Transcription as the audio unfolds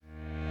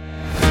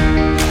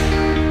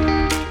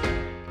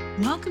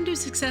Welcome to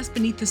Success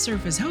Beneath the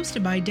Surface,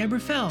 hosted by Deborah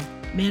Fell,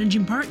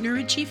 Managing Partner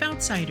at Chief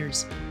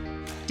Outsiders.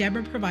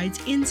 Deborah provides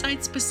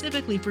insights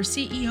specifically for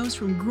CEOs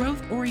from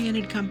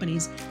growth-oriented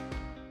companies.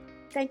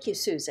 Thank you,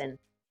 Susan.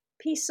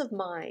 Peace of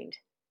mind,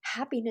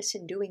 happiness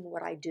in doing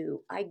what I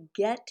do. I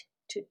get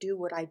to do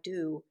what I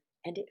do,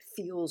 and it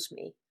fuels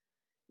me.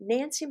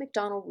 Nancy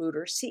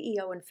McDonald-Reuter,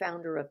 CEO and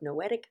founder of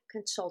Noetic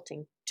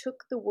Consulting,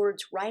 took the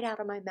words right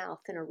out of my mouth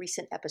in a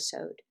recent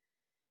episode.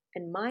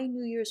 And my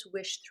New Year's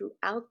wish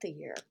throughout the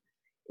year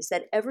is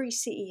that every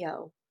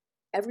CEO,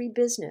 every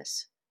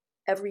business,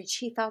 every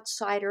chief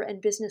outsider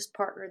and business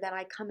partner that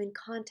I come in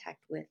contact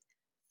with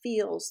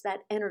feels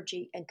that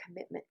energy and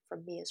commitment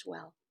from me as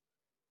well.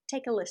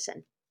 Take a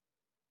listen.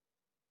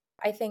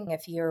 I think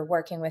if you're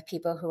working with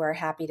people who are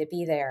happy to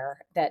be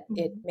there, that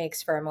it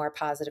makes for a more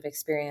positive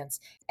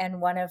experience.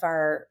 And one of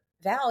our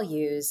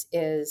values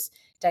is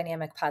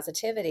dynamic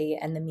positivity.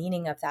 And the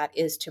meaning of that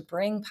is to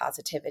bring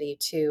positivity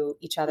to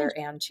each other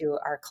and to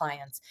our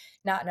clients,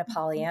 not in a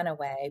Pollyanna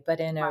way,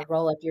 but in a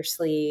roll up your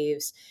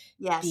sleeves,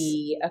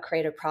 be a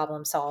creative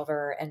problem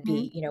solver and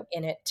be,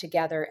 in it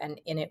together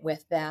and in it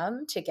with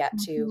them to get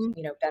to,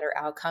 better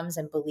outcomes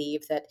and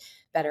believe that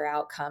better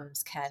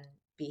outcomes can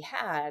be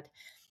had.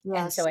 Yes.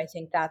 And so I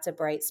think that's a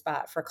bright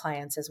spot for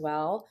clients as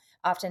well.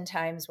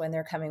 Oftentimes when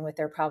they're coming with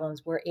their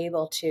problems, we're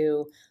able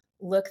to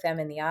look them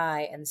in the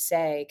eye and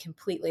say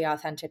completely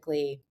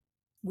authentically,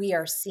 we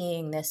are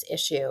seeing this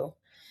issue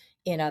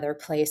in other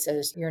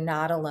places. You're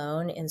not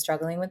alone in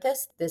struggling with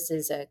this. This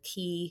is a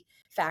key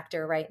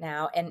factor right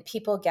now. And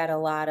people get a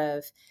lot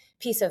of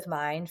peace of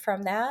mind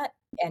from that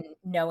and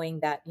knowing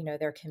that,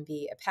 there can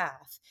be a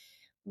path,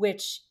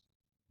 which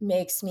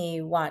makes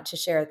me want to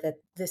share that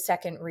the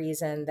second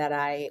reason that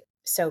I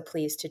so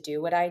pleased to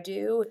do what I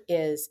do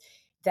is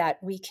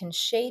that we can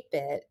shape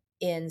it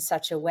in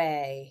such a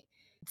way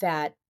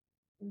that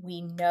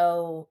we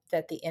know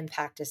that the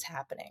impact is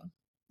happening.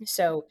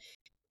 So,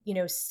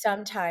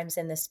 sometimes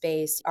in the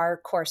space, our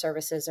core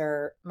services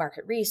are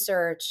market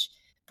research,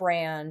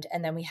 brand,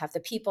 and then we have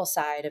the people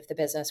side of the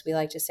business. We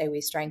like to say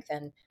we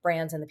strengthen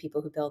brands and the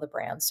people who build the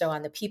brands. So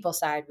on the people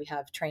side, we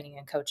have training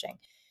and coaching.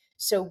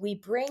 So we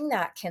bring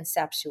that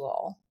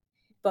conceptual,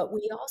 but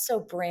we also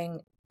bring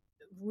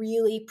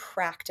really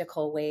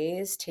practical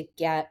ways to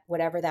get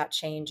whatever that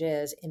change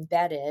is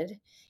embedded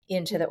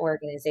into the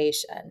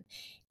organization.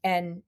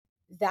 And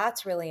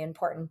that's really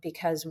important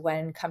because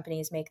when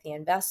companies make the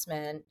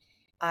investment,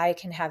 I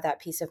can have that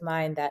peace of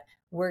mind that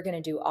we're going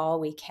to do all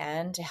we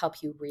can to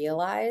help you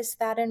realize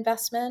that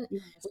investment,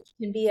 which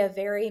can be a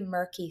very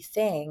murky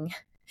thing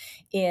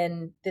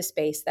in the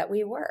space that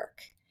we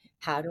work.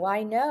 How do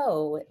I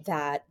know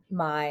that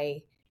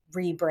my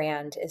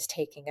rebrand is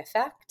taking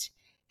effect?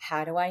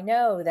 How do I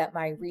know that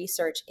my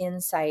research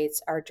insights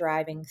are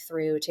driving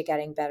through to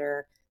getting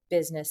better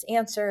business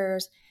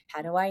answers?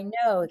 How do I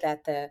know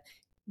that the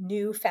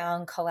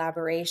newfound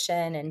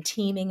collaboration and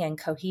teaming and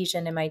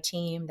cohesion in my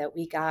team that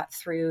we got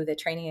through the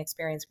training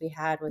experience we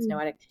had with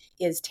Noetic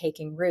is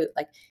taking root?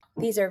 Like,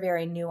 these are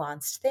very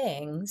nuanced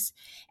things.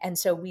 And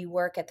so we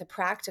work at the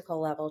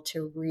practical level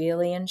to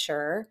really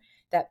ensure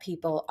that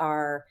people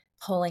are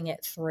pulling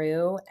it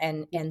through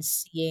and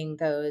seeing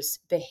those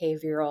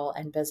behavioral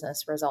and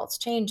business results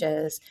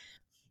changes.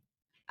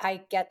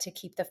 I get to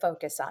keep the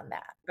focus on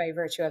that by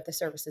virtue of the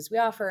services we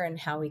offer and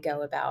how we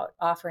go about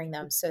offering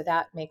them. So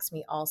that makes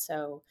me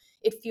also,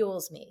 it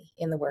fuels me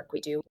in the work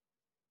we do.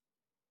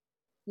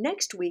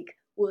 Next week,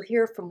 we'll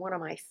hear from one of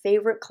my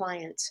favorite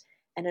clients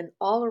and an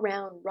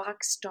all-around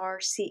rock star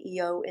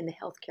CEO in the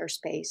healthcare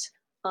space,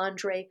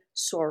 Andre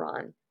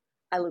Soron.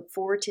 I look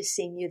forward to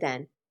seeing you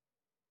then.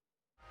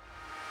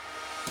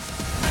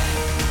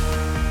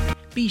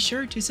 Be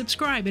sure to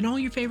subscribe in all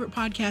your favorite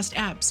podcast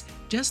apps.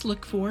 Just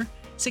look for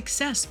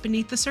Success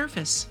Beneath the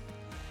Surface.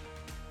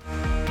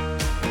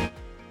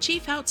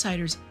 Chief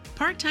Outsiders,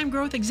 part-time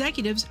growth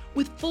executives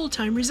with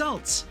full-time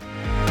results.